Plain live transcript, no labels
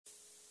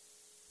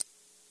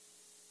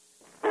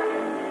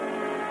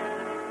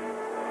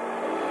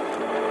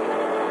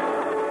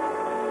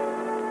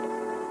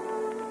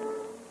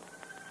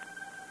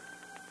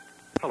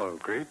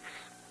creeps.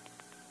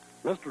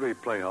 Mystery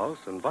Playhouse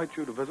invites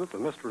you to visit the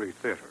Mystery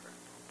Theater.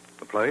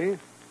 The play,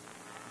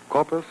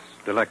 Corpus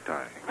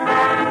Delicti.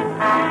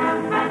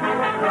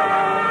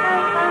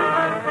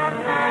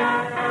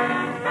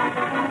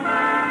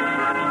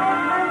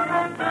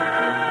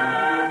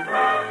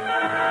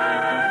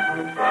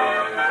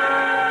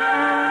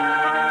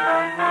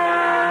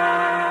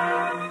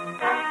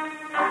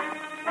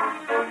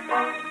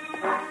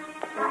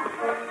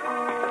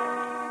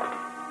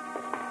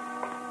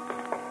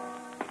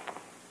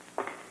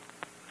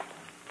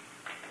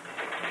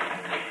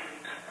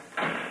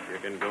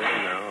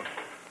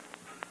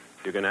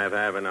 You can have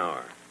half an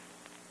hour.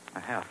 A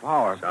half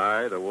hour?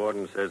 Sorry, the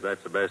warden says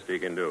that's the best he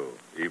can do,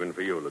 even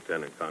for you,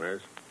 Lieutenant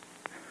Connors.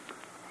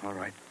 All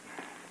right.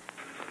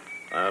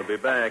 I'll be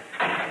back.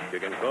 You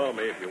can call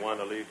me if you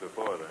want to leave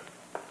before then.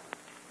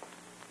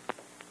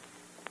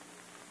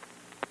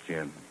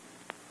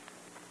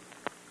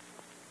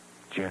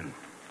 Jim.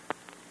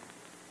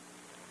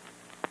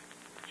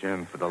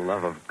 Jim, for the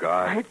love of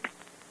God.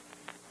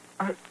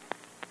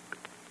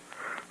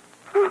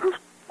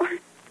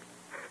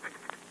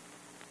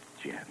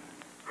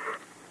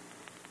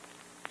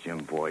 Jim,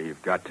 boy,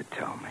 you've got to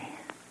tell me.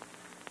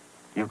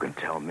 You can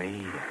tell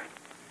me.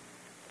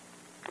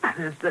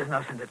 There's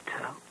nothing to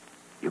tell.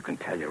 You can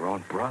tell your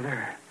own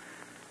brother.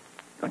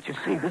 Don't you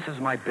see, this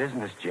is my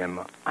business, Jim.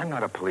 I'm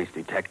not a police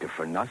detective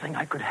for nothing.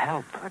 I could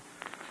help.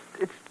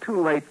 It's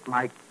too late,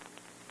 Mike.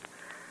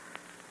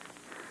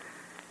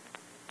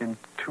 In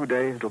 2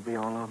 days, it'll be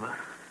all over.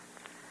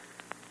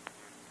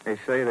 They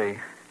say they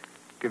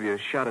give you a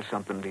shot of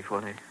something before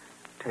they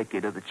take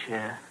you to the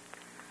chair.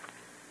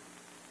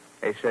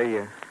 They say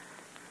you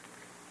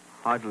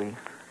hardly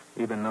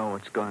even know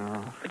what's going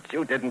on. But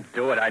you didn't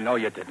do it. I know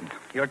you didn't.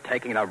 You're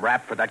taking a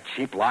rap for that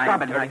cheap line.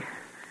 Stop it, Mike.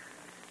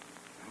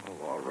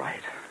 Oh, all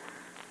right.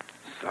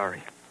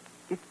 Sorry.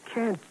 You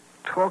can't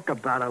talk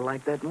about her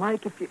like that,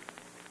 Mike.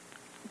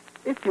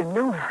 If you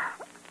knew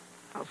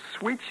how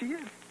sweet she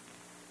is.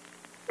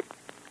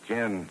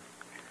 Jim,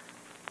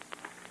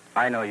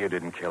 I know you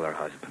didn't kill her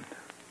husband.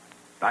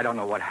 I don't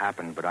know what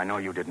happened, but I know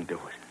you didn't do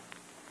it.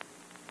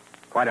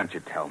 Why don't you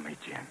tell me,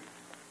 Jim?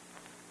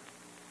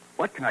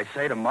 What can I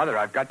say to Mother?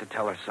 I've got to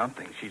tell her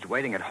something. She's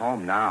waiting at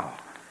home now.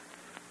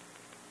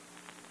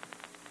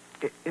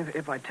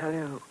 If I tell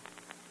you,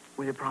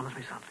 will you promise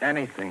me something?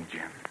 Anything,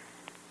 Jim.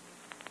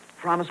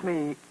 Promise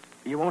me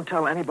you won't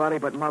tell anybody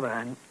but Mother,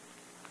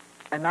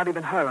 and not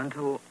even her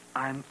until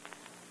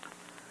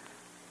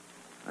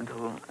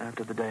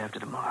after the day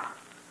after tomorrow.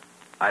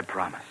 I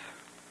promise.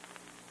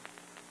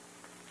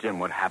 Jim,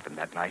 what happened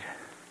that night?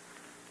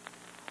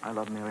 I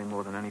love Mary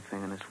more than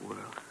anything in this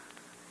world.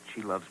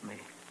 She loves me.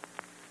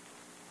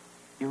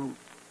 You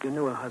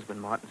knew her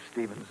husband, Martin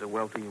Stevens, a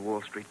wealthy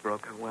Wall Street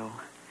broker. Well,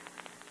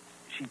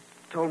 she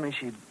told me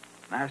she'd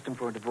asked him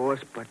for a divorce,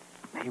 but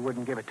he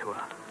wouldn't give it to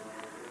her.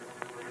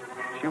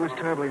 She was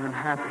terribly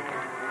unhappy.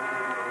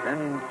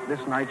 Then this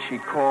night she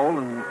called,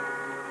 and,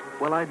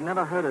 well, I'd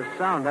never heard her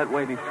sound that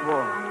way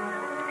before.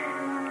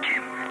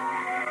 Jim,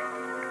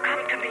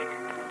 come to me.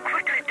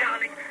 Quickly,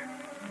 darling.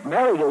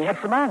 Mary,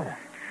 what's the matter?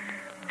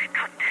 I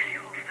can't tell you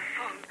over the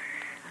phone.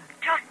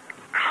 Just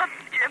come,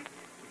 Jim.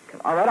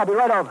 All right, I'll be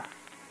right over.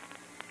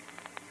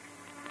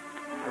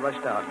 I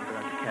rushed out and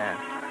got the cab.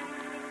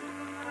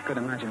 I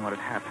couldn't imagine what had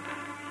happened.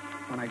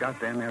 When I got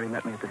there, Mary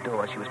met me at the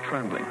door. She was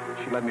trembling.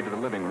 She led me to the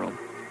living room.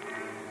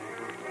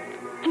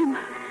 Jim.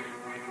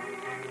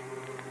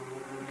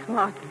 It's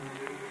Martin.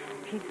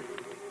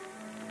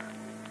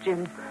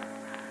 Jim.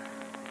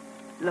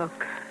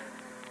 Look.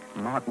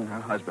 Martin,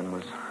 her husband,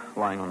 was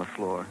lying on the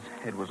floor.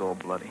 His head was all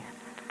bloody.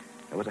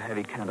 There was a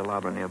heavy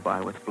candelabra nearby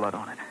with blood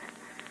on it.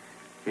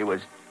 He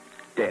was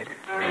dead.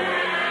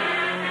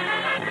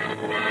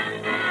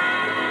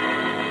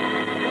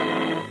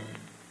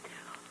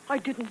 I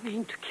didn't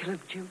mean to kill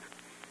him, Jim.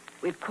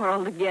 We'd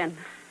quarreled again.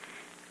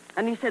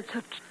 And he said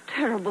such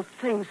terrible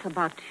things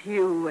about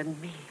you and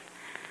me.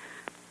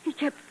 He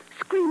kept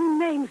screaming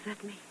names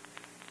at me.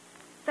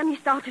 Then he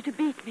started to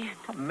beat me.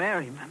 Oh,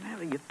 Mary,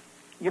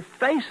 your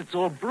face, it's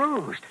all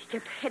bruised. He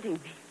kept hitting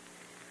me.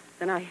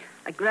 Then I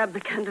grabbed the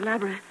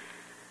candelabra.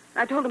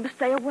 I told him to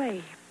stay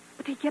away.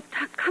 But he kept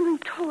coming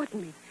toward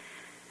me.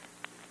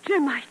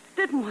 Jim, I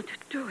didn't want to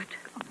do it.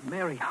 Oh,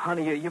 Mary,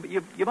 honey,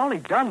 you've only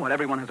done what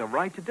everyone has a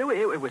right to do.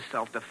 It was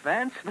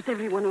self-defense. But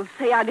everyone will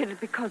say I did it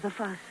because of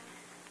us.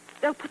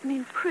 They'll put me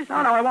in prison.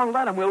 No, I won't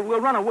let them.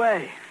 We'll run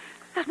away.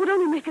 That would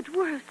only make it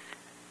worse.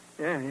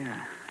 Yeah,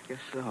 I guess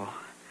so.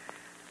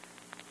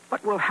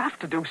 But we'll have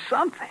to do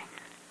something.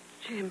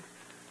 Jim.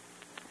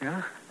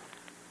 Yeah?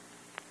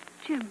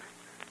 Jim,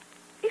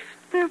 if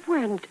there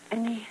weren't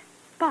any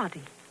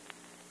body.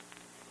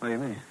 What do you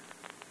mean?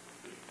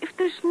 If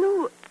there's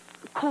no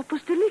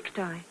Corpus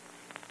Delicti,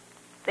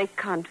 they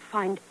can't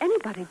find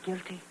anybody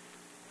guilty.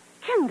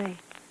 Can they?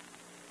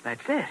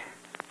 That's it.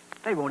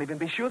 They won't even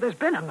be sure there's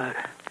been a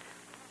murder.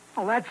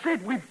 Oh, that's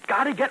it. We've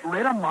got to get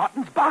rid of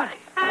Martin's body.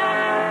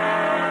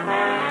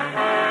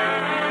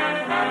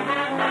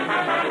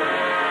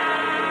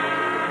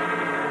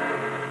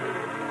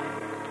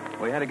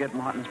 We We had to get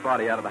Martin's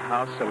body out of the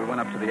house, so we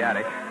went up to the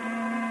attic,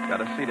 got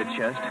a cedar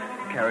chest,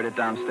 carried it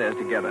downstairs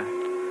together.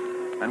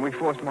 Then we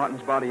forced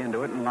Martin's body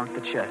into it and locked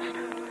the chest.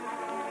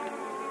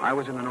 I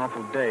was in an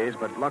awful daze,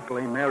 but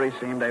luckily Mary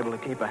seemed able to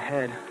keep her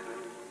head.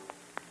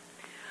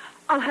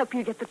 I'll help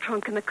you get the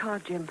trunk in the car,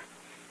 Jim.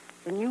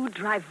 Then you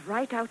drive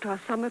right out to our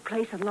summer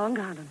place on Long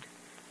Island.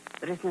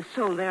 There isn't a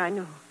soul there, I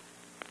know.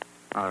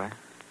 All right.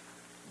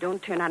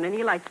 Don't turn on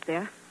any lights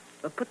there.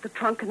 We'll put the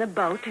trunk in the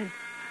boat and...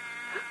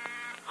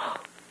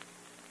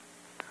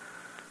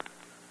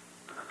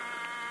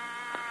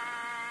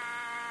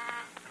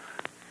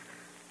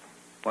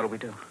 What'll we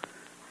do?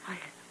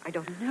 I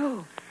don't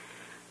know.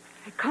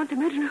 I can't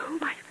imagine who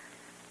might...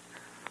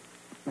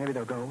 Maybe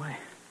they'll go away.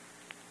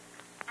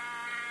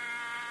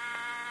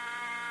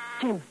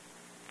 Jim,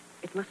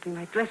 it must be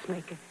my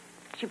dressmaker.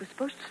 She was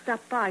supposed to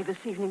stop by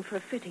this evening for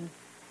a fitting.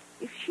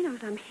 If she knows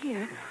I'm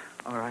here...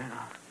 All right,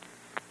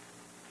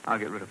 I'll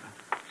get rid of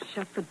her.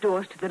 Shut the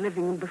doors to the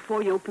living room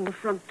before you open the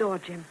front door,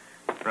 Jim.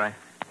 Right.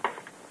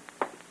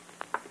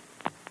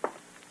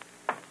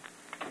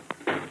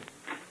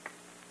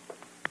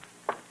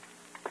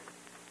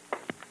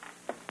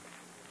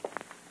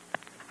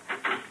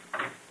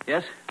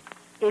 Yes?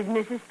 Is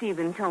Mrs.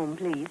 Stevens home,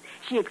 please?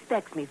 She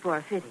expects me for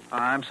a fitting.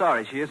 I'm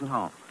sorry, she isn't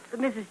home. But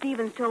Mrs.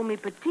 Stevens told me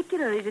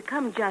particularly to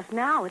come just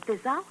now at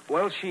this hour.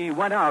 Well, she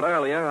went out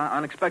earlier,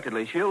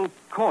 unexpectedly. She'll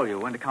call you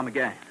when to come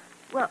again.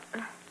 Well,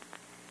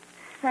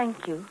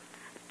 thank you.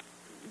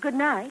 Good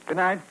night. Good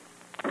night.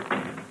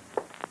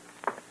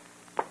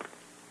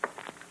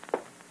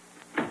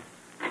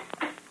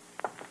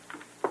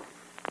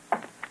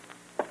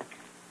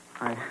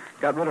 I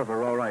got rid of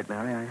her all right,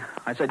 Mary.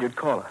 I said you'd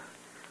call her.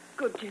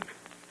 Good, Jim.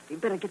 You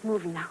better get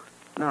moving now.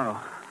 No.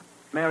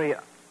 Mary,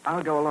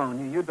 I'll go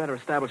alone. You'd better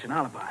establish an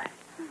alibi.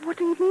 What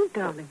do you mean,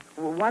 darling?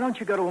 Well, why don't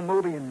you go to a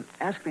movie and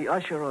ask the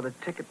usher or the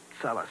ticket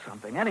seller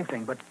something?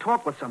 Anything, but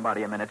talk with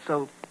somebody a minute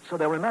so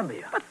they'll remember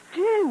you. But,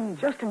 Jim...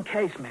 Just in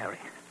case, Mary.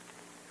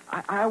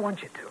 I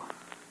want you to.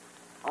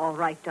 All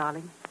right,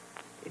 darling.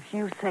 If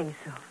you say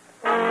so.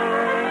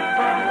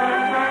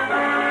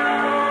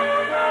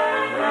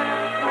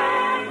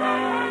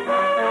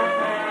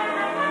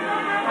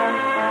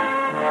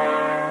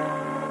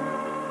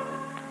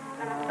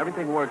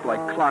 Everything worked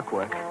like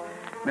clockwork.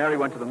 Mary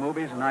went to the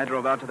movies, and I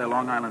drove out to their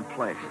Long Island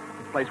place.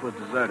 The place was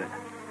deserted.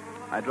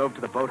 I drove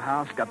to the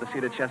boathouse, got the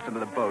cedar chest into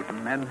the boat,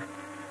 and then,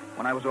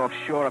 when I was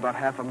offshore about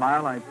half a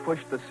mile, I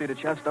pushed the cedar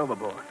chest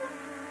overboard.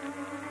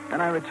 Then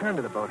I returned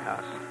to the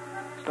boathouse,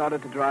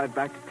 started to drive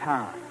back to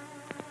town.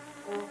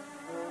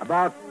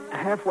 About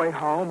halfway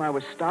home, I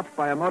was stopped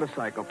by a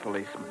motorcycle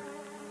policeman.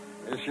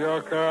 This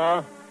your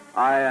car?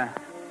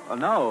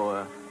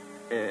 No,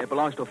 it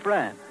belongs to a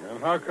friend. And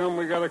how come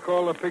we got a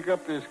call to pick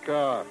up this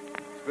car?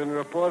 It's been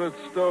reported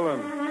stolen.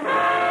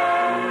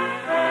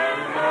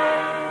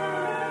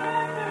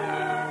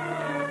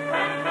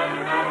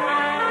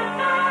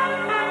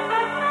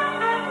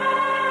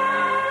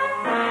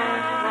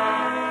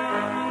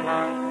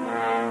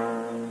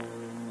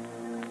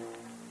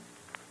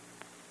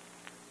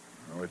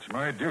 It's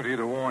my duty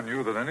to warn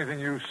you that anything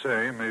you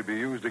say may be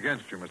used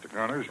against you, Mr.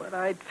 Connors. But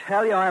I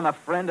tell you, I'm a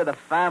friend of the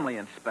family,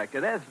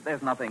 Inspector.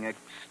 There's nothing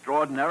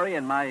extraordinary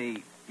in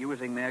my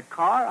using their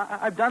car.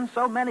 I've done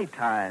so many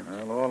times.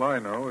 Well, all I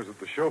know is that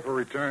the chauffeur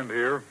returned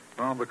here,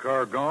 found the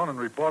car gone, and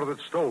reported it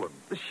stolen.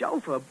 The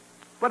chauffeur?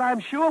 But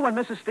I'm sure when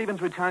Mrs.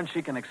 Stevens returns,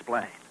 she can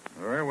explain.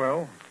 Very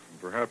well.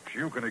 Perhaps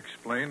you can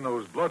explain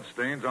those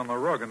bloodstains on the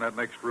rug in that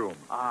next room.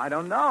 I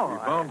don't know.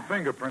 We found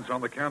fingerprints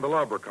on the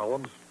candelabra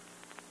columns.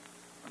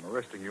 I'm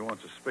arresting you on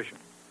suspicion.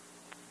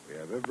 We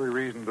have every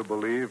reason to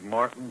believe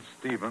Martin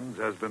Stevens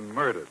has been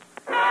murdered.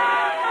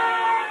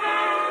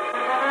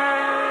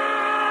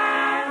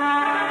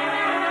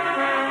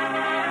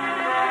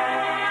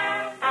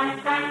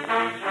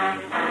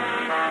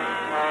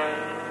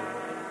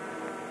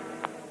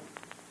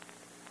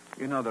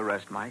 You know the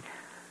rest, Mike.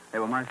 They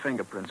were my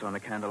fingerprints on the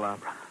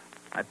candelabra.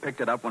 I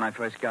picked it up when I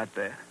first got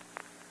there.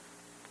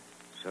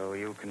 So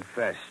you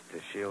confessed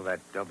to shield that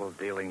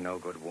double-dealing,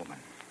 no-good woman.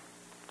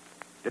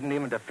 Didn't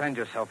even defend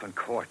yourself in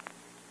court.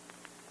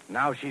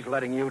 Now she's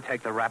letting you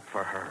take the rap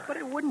for her. But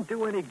it wouldn't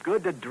do any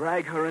good to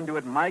drag her into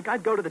it, Mike.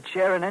 I'd go to the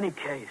chair in any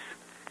case.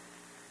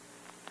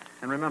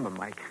 And remember,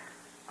 Mike,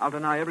 I'll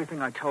deny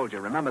everything I told you.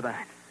 Remember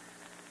that.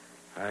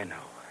 I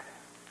know.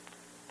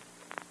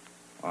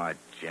 Oh,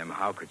 Jim,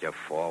 how could you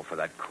fall for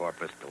that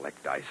corpus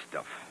delicti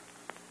stuff?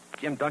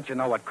 Jim, don't you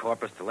know what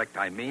corpus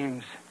delicti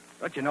means?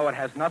 Don't you know it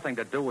has nothing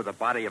to do with the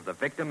body of the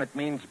victim? It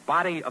means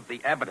body of the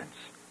evidence.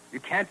 You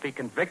can't be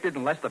convicted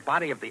unless the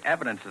body of the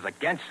evidence is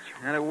against you.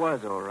 And it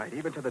was all right,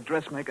 even to the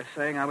dressmaker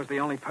saying I was the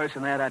only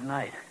person there that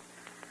night.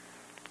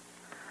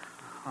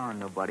 Oh,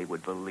 nobody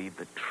would believe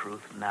the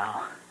truth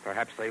now.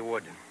 Perhaps they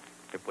would,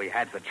 if we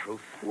had the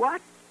truth.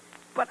 What?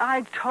 But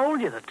I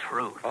told you the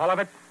truth. All of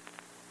it?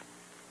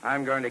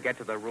 I'm going to get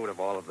to the root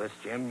of all of this,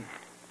 Jim.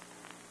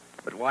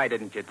 But why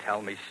didn't you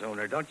tell me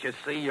sooner? Don't you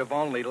see you've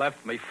only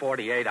left me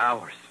 48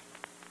 hours?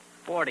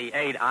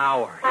 48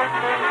 hours.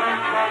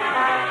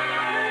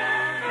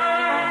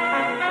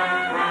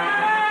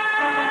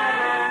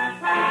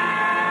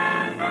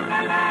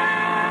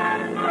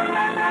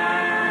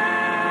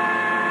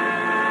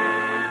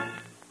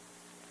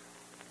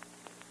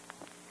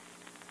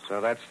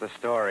 So that's the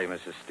story,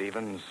 Mrs.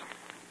 Stevens.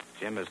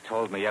 Jim has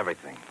told me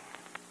everything.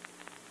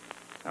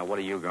 Now, what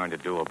are you going to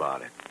do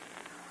about it?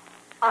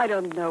 I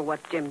don't know what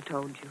Jim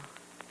told you.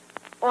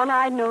 All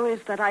I know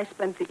is that I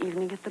spent the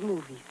evening at the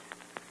movies.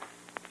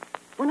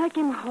 When I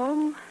came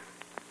home,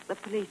 the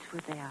police were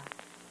there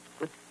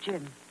with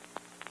Jim.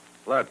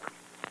 Look,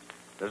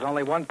 there's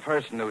only one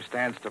person who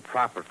stands to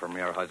profit from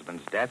your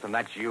husband's death, and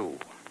that's you.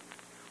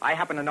 I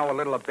happen to know a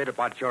little bit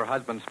about your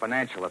husband's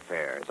financial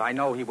affairs. I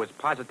know he was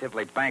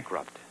positively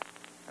bankrupt.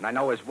 And I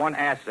know his one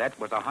asset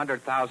was a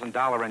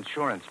 $100,000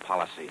 insurance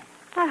policy.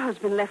 My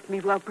husband left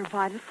me well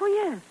provided for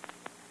years.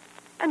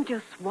 And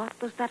just what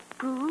does that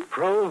prove?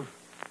 Prove?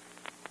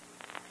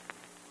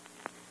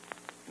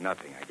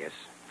 Nothing, I guess.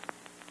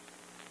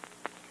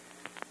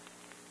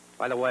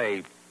 By the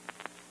way,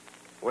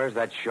 where's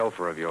that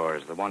chauffeur of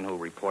yours, the one who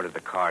reported the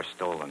car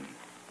stolen?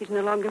 He's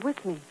no longer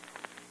with me.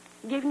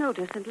 He gave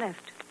notice and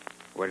left.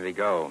 Where did he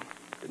go?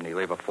 Didn't he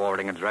leave a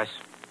forwarding address?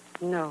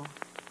 No,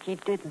 he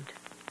didn't.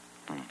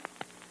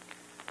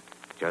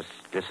 Just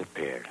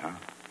disappeared, huh?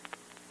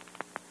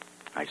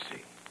 I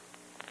see.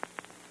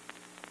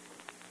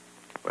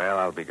 Well,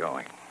 I'll be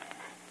going.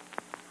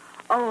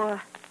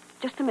 Oh,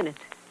 just a minute.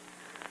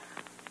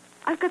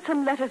 I've got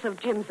some letters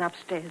of Jim's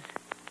upstairs.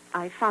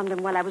 I found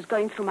them while I was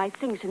going through my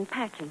things and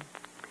packing.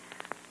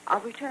 I'll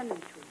return them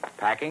to you.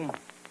 Packing?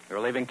 You're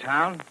leaving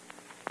town?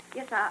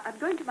 Yes, I'm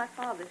going to my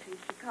father's in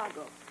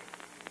Chicago.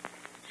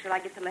 Shall I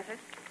get the letters?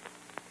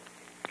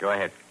 Go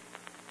ahead.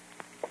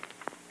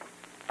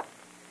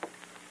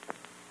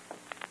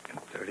 In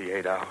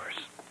 38 hours.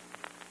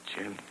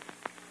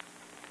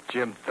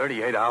 Jim,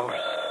 38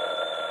 hours.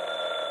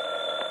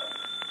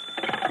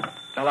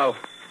 Hello.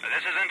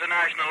 This is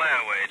International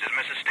Airways. Is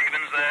Mrs.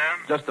 Stevens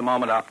there? Just a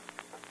moment.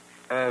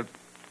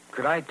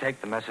 Could I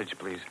take the message,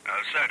 please?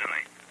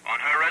 Certainly. On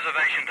her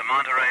reservation to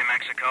Monterey,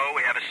 Mexico,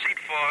 we have a seat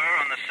for her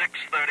on the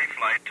 6:30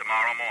 flight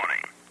tomorrow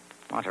morning.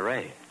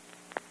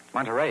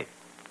 Monterey?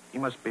 You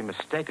must be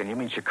mistaken. You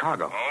mean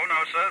Chicago. Oh,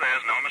 no, sir.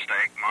 There's no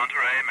mistake.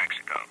 Monterey,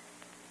 Mexico.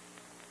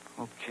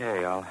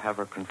 Okay, I'll have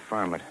her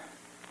confirm it.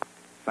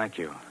 Thank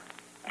you.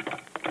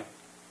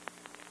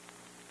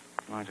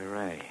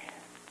 Monterey.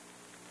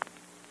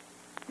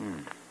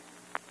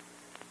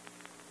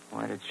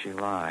 Why did she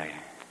lie?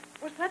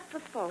 Was that the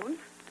phone?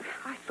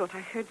 I thought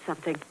I heard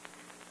something.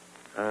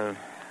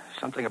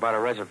 Something about a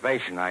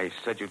reservation. I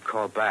said you'd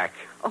call back.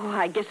 Oh,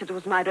 I guess it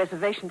was my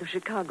reservation to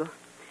Chicago.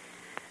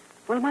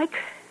 Well, Mike,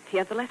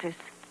 here are the letters.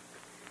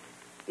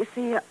 You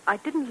see, I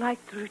didn't like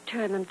to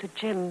return them to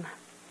Jim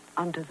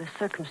under the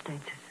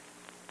circumstances.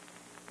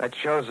 That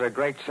shows a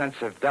great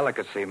sense of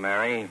delicacy,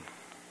 Mary.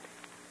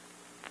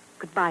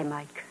 Goodbye,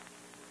 Mike.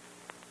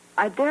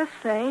 I dare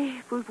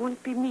say we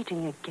won't be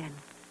meeting again.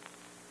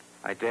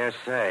 I dare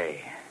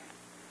say.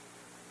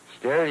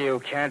 Still, you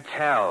can't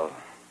tell.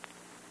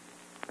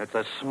 It's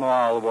a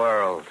small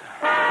world.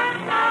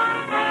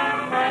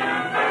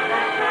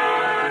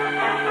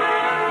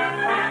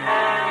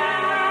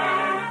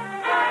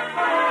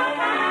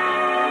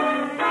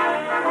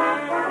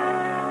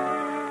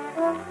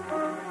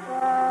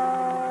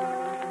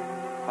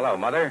 Hello,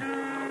 Mother.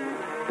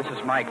 This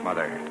is Mike,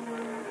 Mother.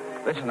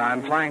 Listen,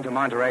 I'm flying to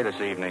Monterey this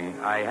evening.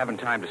 I haven't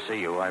time to see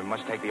you. I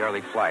must take the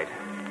early flight.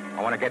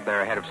 I want to get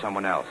there ahead of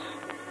someone else.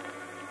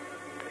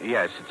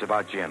 Yes, it's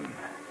about Jim.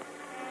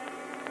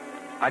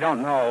 I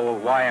don't know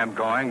why I'm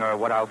going or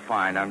what I'll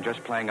find. I'm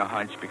just playing a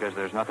hunch because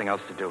there's nothing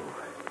else to do.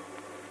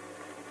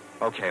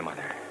 Okay,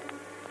 Mother.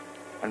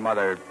 And,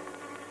 Mother,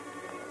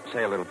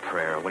 say a little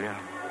prayer, will you?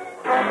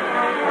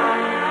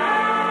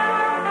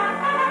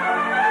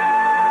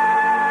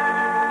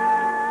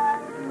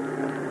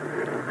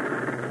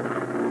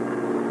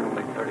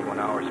 Only 31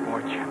 hours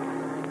more, Jim.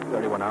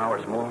 31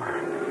 hours more.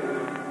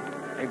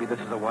 Maybe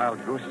this is a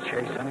wild goose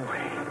chase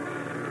anyway.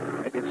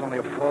 Maybe it's only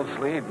a false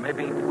lead.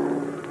 Maybe...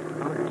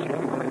 Oh,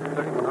 Jim, only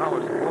 31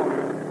 hours more.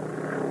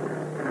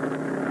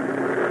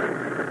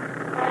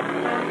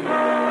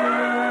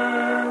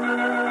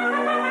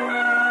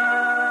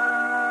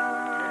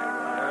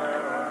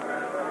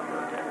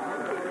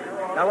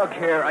 Now, look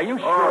here. Are you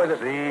sure that...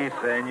 Si,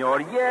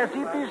 senor. Yes,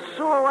 it is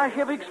so. I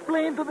have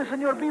explained to the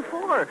senor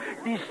before.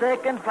 The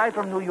second flight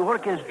from New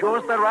York has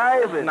just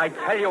arrived. And I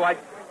tell you,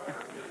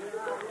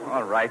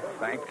 All right,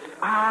 thanks.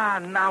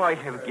 Now I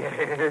have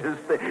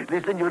guessed.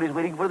 The senor is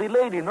waiting for the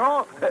lady,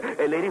 no?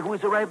 A lady who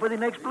is arrived for the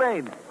next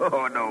plane.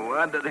 Oh, no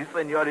wonder the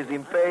senor is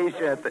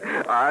impatient.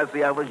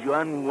 See, I was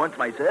young once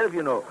myself,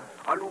 you know.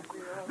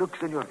 Look,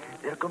 senor,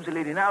 there comes a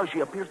lady now. She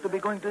appears to be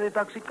going to the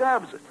taxi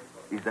cabs.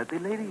 Is that the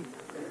lady?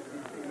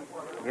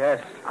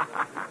 Yes.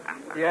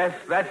 Yes,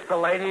 that's the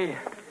lady.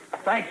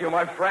 Thank you,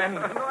 my friend.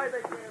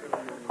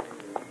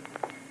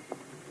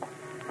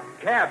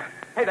 Cab.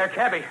 Hey there,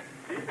 cabbie.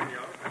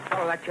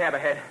 Follow that cab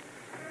ahead.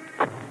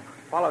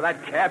 Follow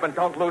that cab and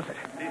don't lose it.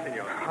 Si,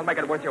 senor. I'll make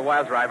it worth your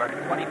while, driver.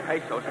 20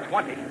 pesos.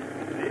 20.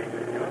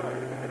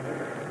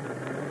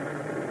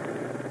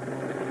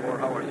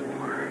 4 hours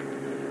more.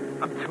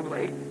 I'm too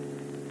late.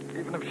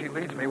 Even if she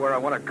leads me where I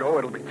want to go,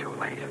 it'll be too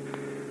late.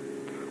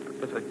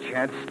 There's a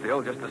chance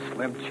still, just a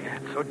slim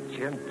chance. Oh,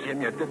 Jim,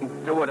 you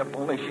didn't do it. If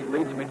only she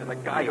leads me to the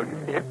guy who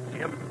did,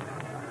 Jim.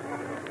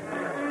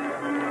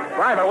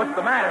 Driver, what's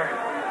the matter?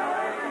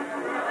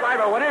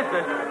 Driver, what is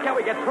this? Can't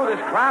we get through this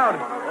crowd?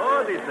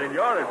 Only,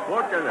 senor, it's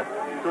fortunate.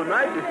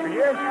 Tonight is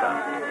fiesta.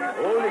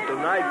 Only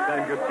tonight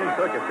can you see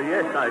such a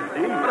fiesta as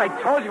this. But I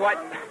told you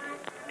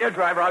Here,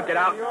 driver, I'll get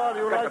out.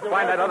 Got to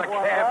find that other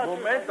cab.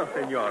 Momento,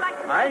 senor.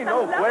 I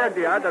know where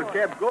the other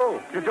cab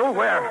goes. You do?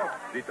 Where?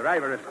 The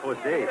driver is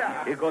Jose.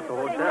 He go to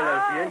Hotel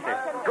El Fiente.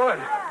 Good.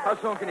 How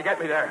soon can you get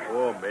me there?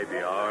 Oh, maybe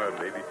an hour,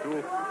 maybe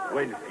two.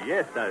 When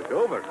fiesta is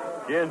over,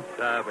 quien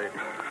sabe.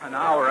 An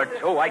hour or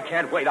two. I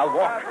can't wait. I'll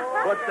walk.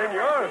 But,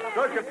 senor,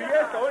 such a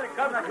fiesta only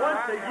comes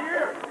once a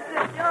year.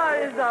 Senor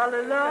is all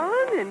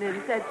alone and in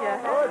such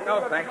a...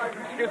 No, thanks.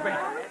 Excuse me.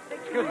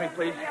 Excuse me,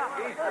 please.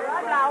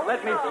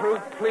 Let me through,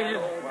 please.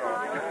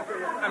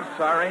 I'm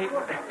sorry.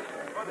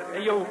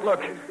 You,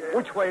 look,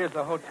 which way is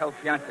the Hotel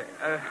Fiance?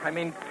 I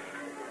mean,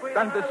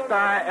 ¿Dónde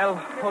está el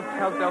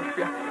Hotel del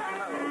Fiance?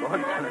 Oh,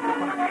 10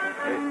 o'clock.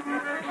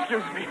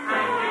 Excuse me.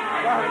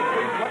 Sorry,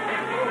 please. Let me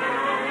through.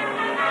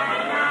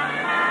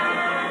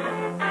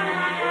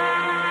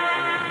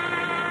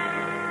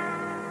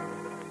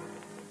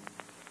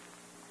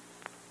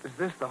 Is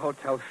this the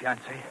Hotel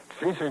Fiance?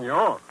 Si,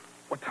 senor.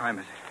 What time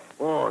is it?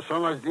 Oh,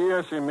 son las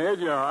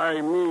 10:30.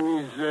 I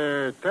mean,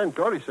 it's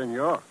 10:30,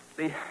 senor.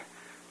 The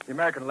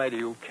American lady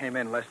who came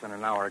in less than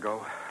an hour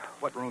ago,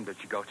 what room did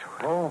she go to?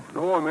 Oh,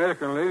 no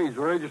American ladies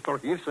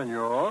registered here,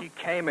 senor. She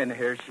came in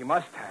here. She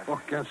must have.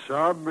 Oh, quien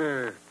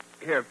sabe.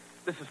 Here,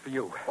 this is for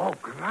you. Oh,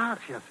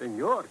 gracias,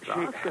 senor.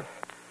 Gracias.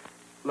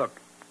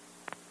 Look,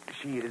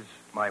 she is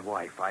my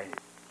wife. I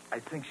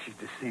think she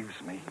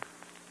deceives me.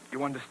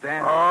 You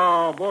understand?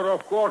 Oh, but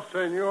of course,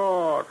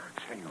 senor.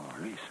 Senor,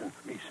 listen.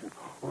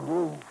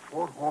 Room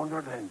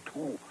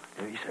 402.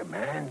 There is a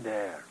man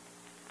there.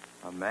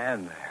 A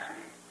man there.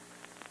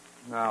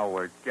 Now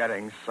we're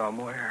getting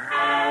somewhere.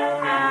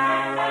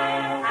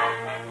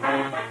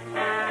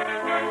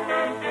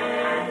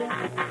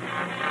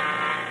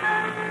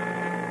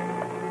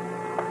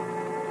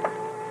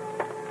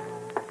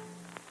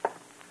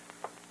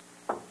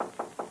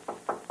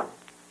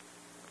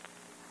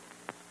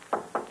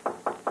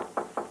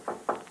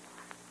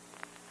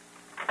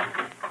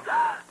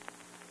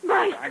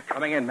 I'm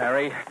coming in,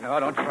 Mary. No,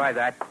 don't try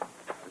that.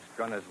 This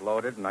gun is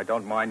loaded, and I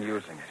don't mind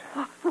using it.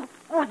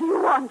 What do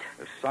you want?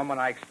 There's someone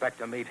I expect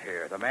to meet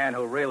here. The man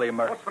who really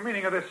murdered... What's the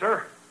meaning of this,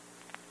 sir?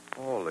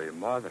 Holy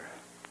Mother.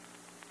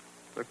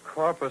 The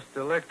Corpus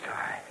Delicti.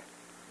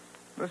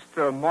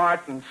 Mr.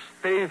 Martin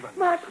Stevens.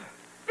 Martin.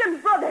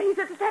 Jim's brother. He's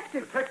a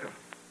detective. Detective.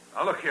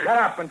 Now, look here. Get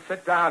up and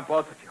sit down,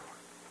 both of you.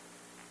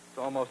 It's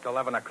almost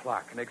 11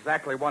 o'clock. In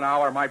exactly 1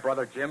 hour, my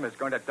brother Jim is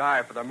going to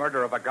die for the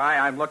murder of a guy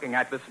I'm looking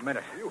at this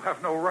minute. You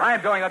have no right.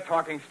 I'm doing the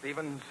talking,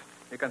 Stevens.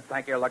 You can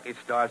thank your lucky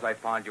stars I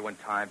found you in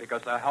time,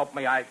 because to help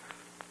me,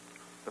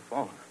 The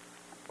phone.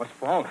 What's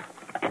phone?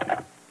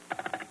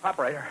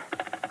 Operator.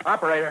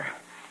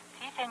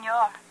 Si,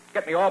 senor.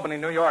 Get me Albany,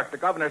 New York. The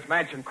governor's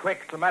mansion,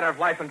 quick. It's a matter of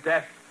life and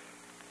death.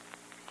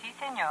 Si,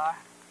 senor.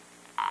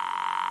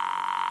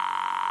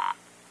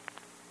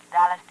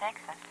 Dallas,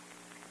 Texas.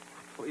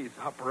 Please,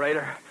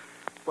 operator.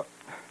 But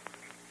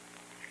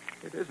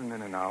it isn't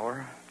in an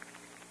hour.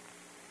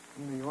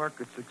 In New York,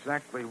 it's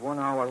exactly 1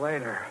 hour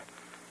later.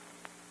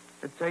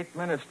 It's 8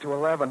 minutes to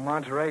 11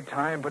 Monterey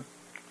time, but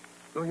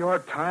New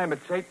York time,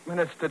 it's 8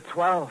 minutes to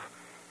 12.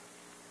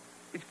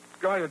 He's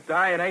going to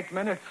die in 8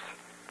 minutes.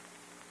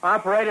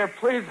 Operator,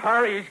 please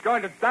hurry. He's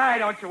going to die.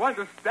 Don't you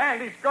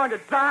understand? He's going to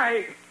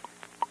die.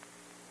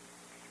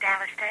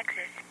 Dallas,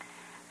 Texas.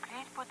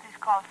 Please put this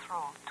call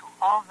through to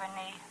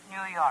Albany,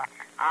 New York.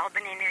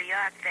 Albany, New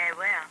York, very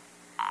well.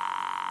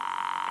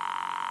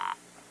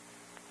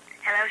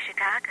 Hello,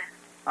 Chicago.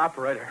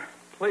 Operator,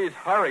 please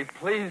hurry,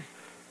 please.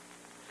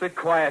 Sit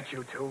quiet,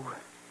 you two.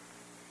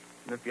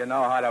 And if you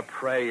know how to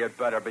pray, you'd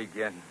better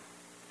begin.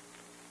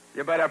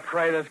 You better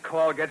pray this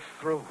call gets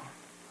through.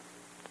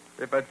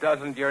 If it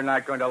doesn't, you're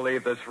not going to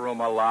leave this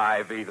room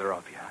alive, either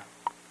of you.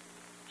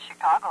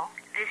 Chicago.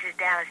 This is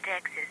Dallas,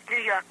 Texas. New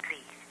York,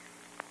 please.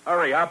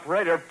 Hurry,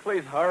 operator,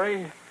 please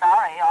hurry.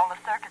 Sorry, all the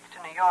circuits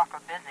to New York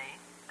are busy.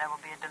 There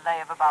will be a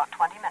delay of about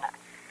 20 minutes.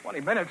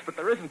 20 minutes, but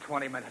there isn't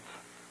 20 minutes.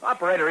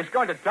 Operator, he's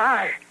going to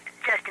die.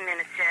 Just a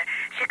minute, sir.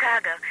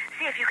 Chicago,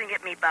 see if you can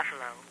get me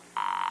Buffalo.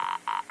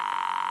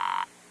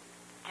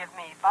 Give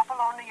me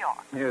Buffalo, New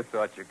York. You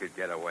thought you could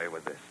get away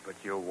with this, but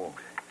you won't.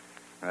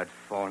 That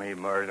phony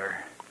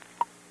murder.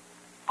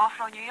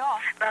 Buffalo, New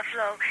York.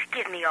 Buffalo,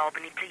 give me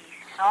Albany, please.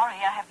 Sorry,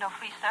 I have no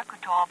free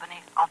circuit to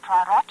Albany. I'll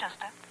try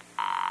Rochester.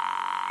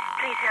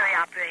 Please hurry,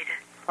 operator.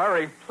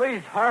 Hurry,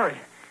 please hurry.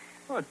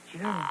 Oh,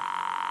 Jim.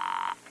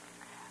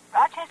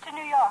 Rochester,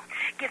 New York.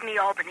 Give me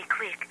Albany,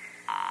 quick.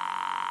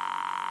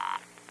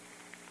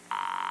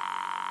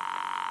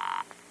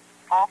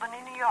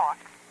 Albany, New York.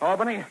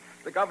 Albany,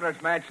 the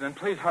governor's mansion, and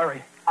please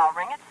hurry. I'll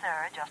ring it,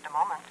 sir. Just a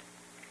moment.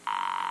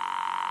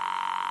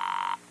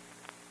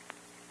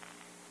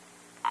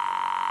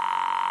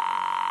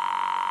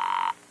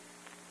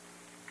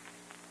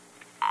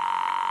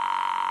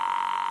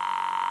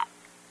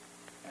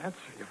 Answer,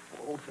 you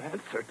fools.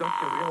 Answer. Don't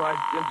you realize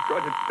Jim's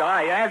going to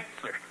die?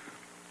 Answer.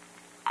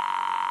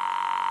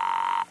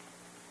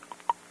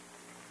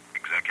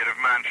 Executive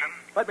Mansion.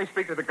 Let me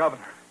speak to the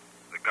governor.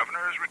 The governor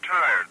is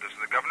retired. This is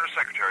the governor's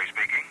secretary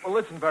speaking. Well,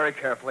 listen very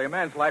carefully. A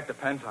man's life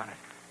depends on it.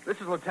 This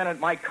is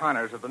Lieutenant Mike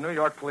Connors of the New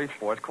York Police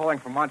Force calling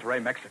from Monterey,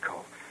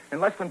 Mexico. In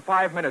less than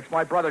 5 minutes,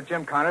 my brother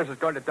Jim Connors is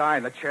going to die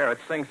in the chair at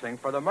Sing Sing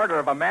for the murder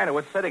of a man who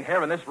was sitting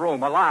here in this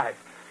room, alive.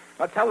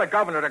 Now tell the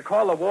governor to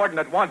call the warden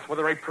at once with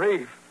a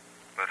reprieve.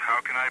 But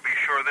how can I be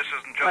sure this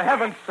isn't just... For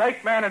heaven's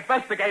sake, man,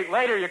 investigate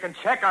later. You can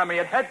check on me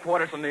at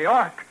headquarters in New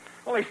York.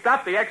 Only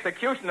stop the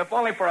execution, if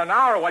only for an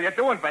hour, while you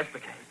do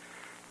investigate.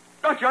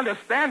 Don't you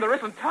understand? There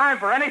isn't time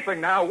for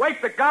anything now.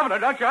 Wake the governor.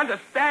 Don't you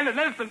understand? An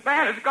innocent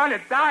man is going to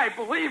die.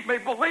 Believe me,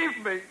 believe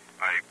me.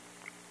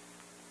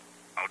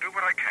 I'll do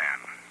what I can.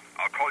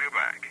 I'll call you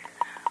back.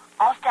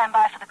 I'll stand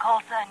by for the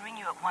call, sir, and ring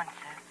you at once,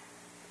 sir.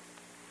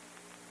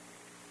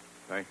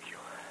 Thank you.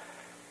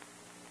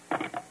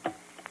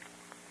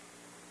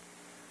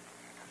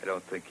 I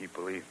don't think he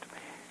believed me.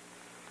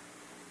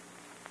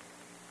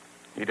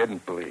 He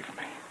didn't believe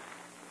me.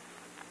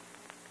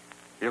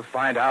 He'll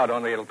find out,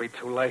 only it'll be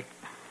too late.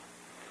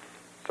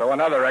 So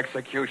another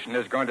execution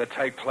is going to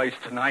take place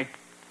tonight.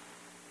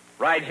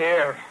 Right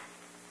here.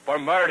 For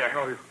murder.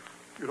 No,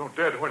 you don't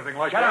dare do anything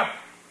like Shut that. up!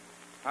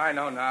 I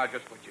know now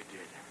just what you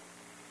did.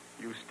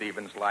 You,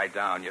 Stevens, lie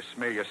down. You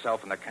smear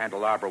yourself in the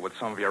candelabra with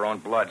some of your own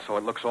blood so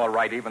it looks all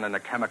right even in the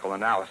chemical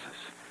analysis.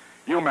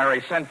 You,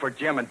 Mary, send for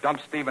Jim and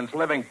dump Stevens'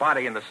 living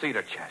body in the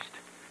cedar chest.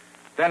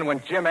 Then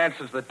when Jim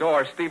answers the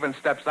door, Stevens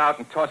steps out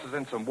and tosses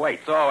in some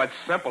weights. Oh, it's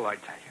simple, I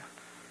tell you.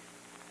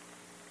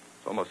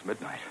 It's almost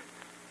midnight.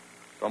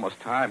 It's almost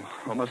time.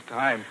 Almost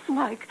time.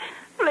 Mike,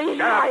 please,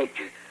 Shut up.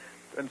 Mike.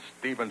 Then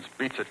Stevens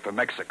beats it for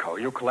Mexico.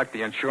 You collect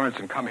the insurance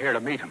and come here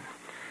to meet him.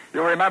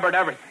 You remembered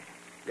everything.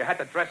 You had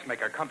the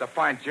dressmaker come to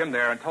find Jim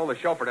there and told the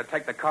chauffeur to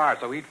take the car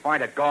so he'd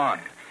find it gone.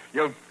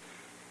 You...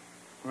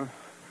 Well,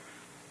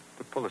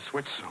 to pull the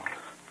switch soon.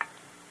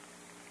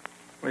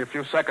 Only a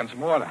few seconds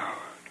more now.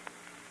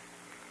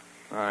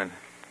 9,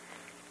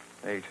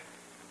 8,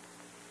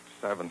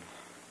 7,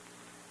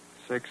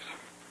 6,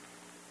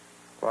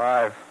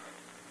 5,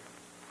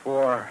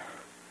 4,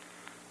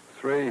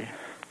 3,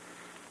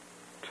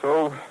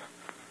 2,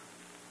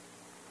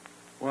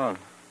 1.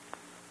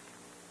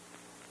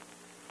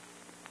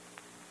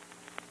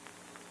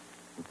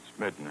 It's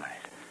midnight.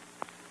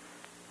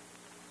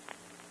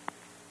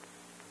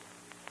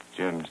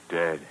 Jim's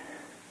dead.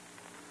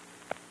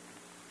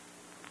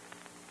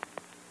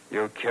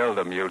 You killed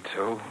him, you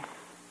two.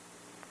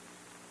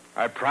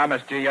 I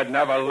promised you you'd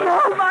never live.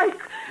 No,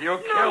 Mike. You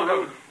killed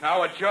him.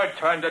 Now it's your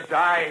turn to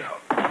die.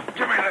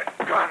 Give me that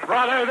gun.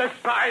 Brother, this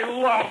I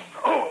love.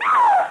 Oh.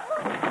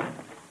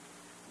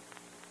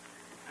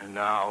 And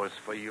now is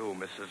for you,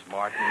 Mrs.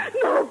 Martin.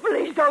 No,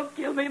 please don't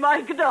kill me,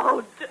 Mike.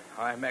 Don't.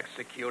 I'm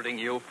executing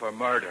you for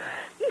murder.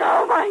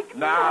 No, Mike.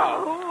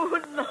 Now.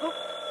 No.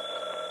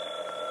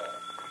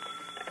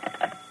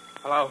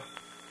 Hello?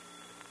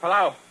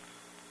 Hello?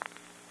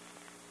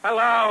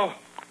 Hello?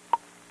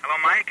 Hello,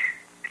 Mike?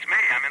 It's me.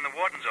 I'm in the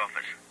warden's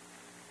office.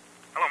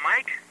 Hello,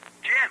 Mike?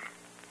 Jim.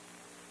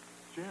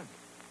 Jim.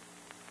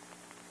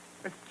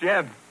 It's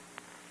Jim.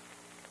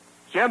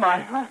 Jim,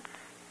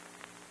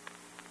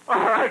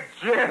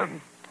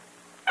 Jim.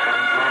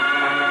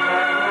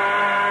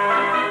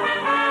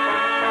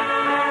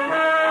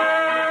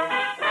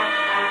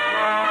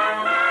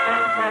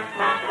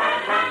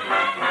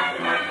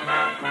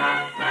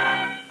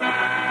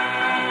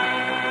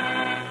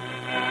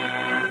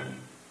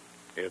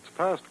 It's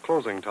past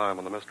closing time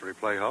on the Mystery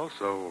Playhouse,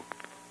 so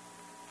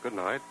good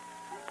night.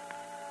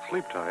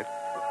 Sleep tight.